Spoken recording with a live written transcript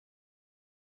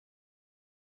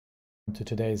To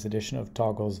today's edition of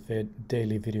Toggle's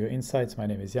Daily Video Insights. My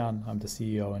name is Jan. I'm the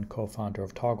CEO and co-founder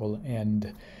of Toggle,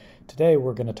 and today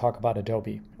we're going to talk about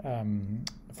Adobe.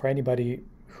 For anybody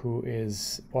who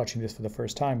is watching this for the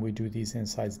first time, we do these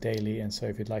insights daily, and so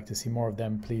if you'd like to see more of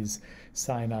them, please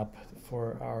sign up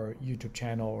for our YouTube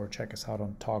channel or check us out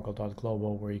on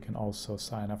toggle.global, where you can also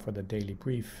sign up for the daily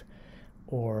brief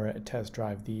or test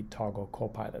drive the Toggle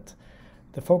Copilot.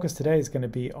 The focus today is going to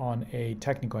be on a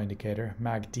technical indicator,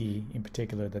 MACD, in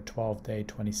particular the 12-day,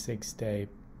 26-day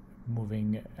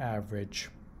moving average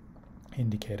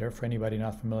indicator. For anybody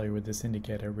not familiar with this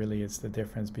indicator, really it's the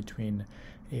difference between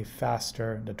a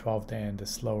faster, the 12-day, and the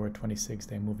slower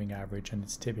 26-day moving average, and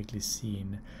it's typically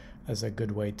seen as a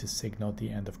good way to signal the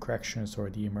end of corrections or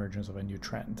the emergence of a new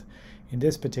trend. In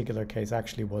this particular case,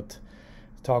 actually what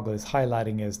Toggle is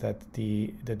highlighting is that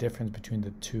the difference between the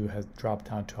two has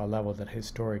dropped down to a level that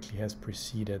historically has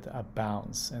preceded a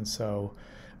bounce. And so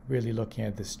really looking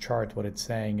at this chart, what it's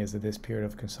saying is that this period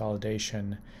of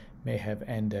consolidation may have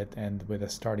ended, and with a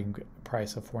starting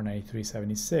price of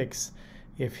 493.76,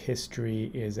 if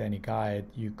history is any guide,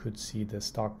 you could see the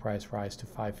stock price rise to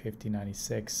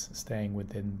 550.96, staying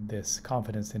within this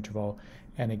confidence interval,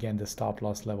 and again the stop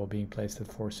loss level being placed at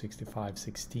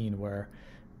 465.16, where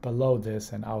below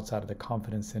this and outside of the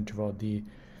confidence interval, the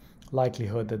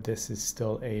likelihood that this is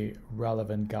still a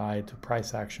relevant guide to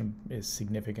price action is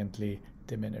significantly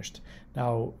diminished.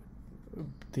 Now,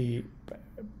 the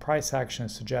price action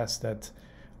suggests that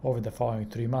over the following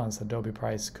 3 months, Adobe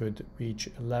price could reach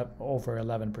over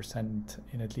 11%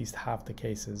 in at least half the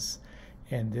cases.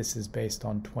 And this is based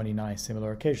on 29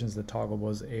 similar occasions that Toggle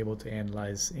was able to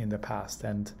analyze in the past.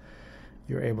 And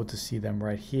you're able to see them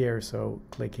right here. So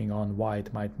clicking on why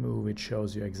it might move, it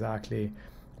shows you exactly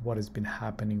what has been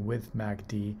happening with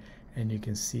MACD, and you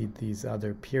can see these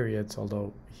other periods,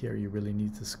 although here you really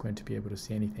need to squint to be able to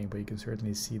see anything, but you can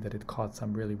certainly see that it caught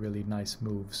some really nice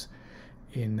moves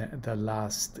in the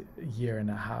last year and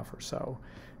a half or so.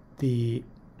 The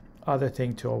other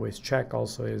thing to always check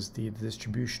also is the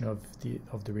distribution of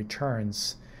the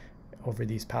returns over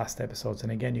these past episodes,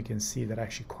 and again you can see that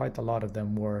actually quite a lot of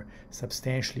them were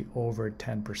substantially over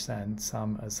 10%,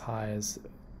 some as high as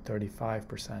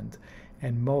 35%,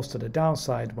 and most of the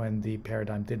downside when the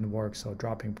paradigm didn't work, so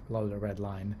dropping below the red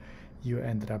line, you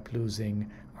ended up losing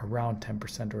around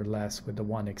 10% or less, with the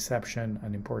one exception,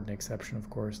 an important exception of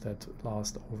course, that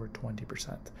lost over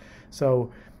 20%.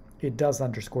 So it does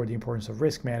underscore the importance of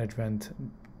risk management.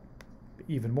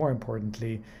 Even more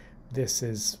importantly, this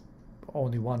is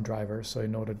only one driver, so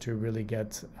in order to really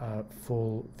get a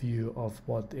full view of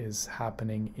what is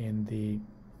happening in the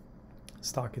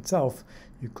stock itself,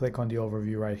 you click on the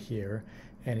overview right here,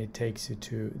 and it takes you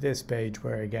to this page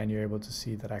where again you're able to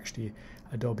see that actually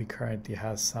Adobe currently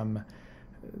has some,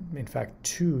 in fact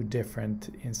 2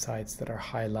 different insights that are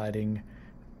highlighting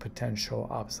potential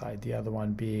upside. The other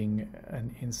one being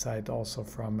an insight also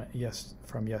from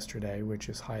yesterday, which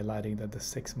is highlighting that the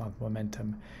 6-month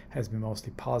momentum has been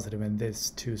mostly positive, and this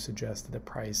too suggests that the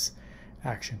price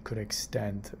action could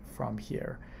extend from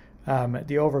here.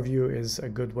 The overview is a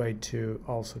good way to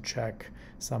also check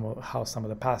how some of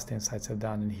the past insights have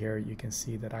done, and here you can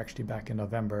see that actually back in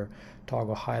November,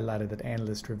 Toggle highlighted that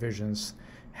analyst revisions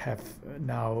have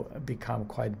now become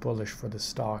quite bullish for the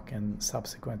stock, and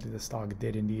subsequently the stock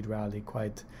did indeed rally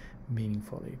quite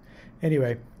meaningfully.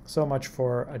 Anyway, so much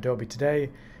for Adobe today.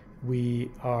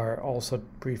 We are also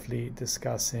briefly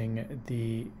discussing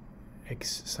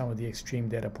some of the extreme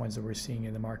data points that we're seeing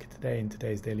in the market today in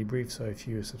today's daily brief. So if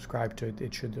you subscribe to it,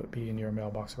 it should be in your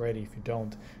mailbox already. If you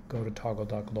don't, go to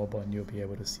toggle.global and you'll be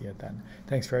able to see it then.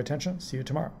 Thanks for your attention. See you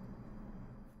tomorrow.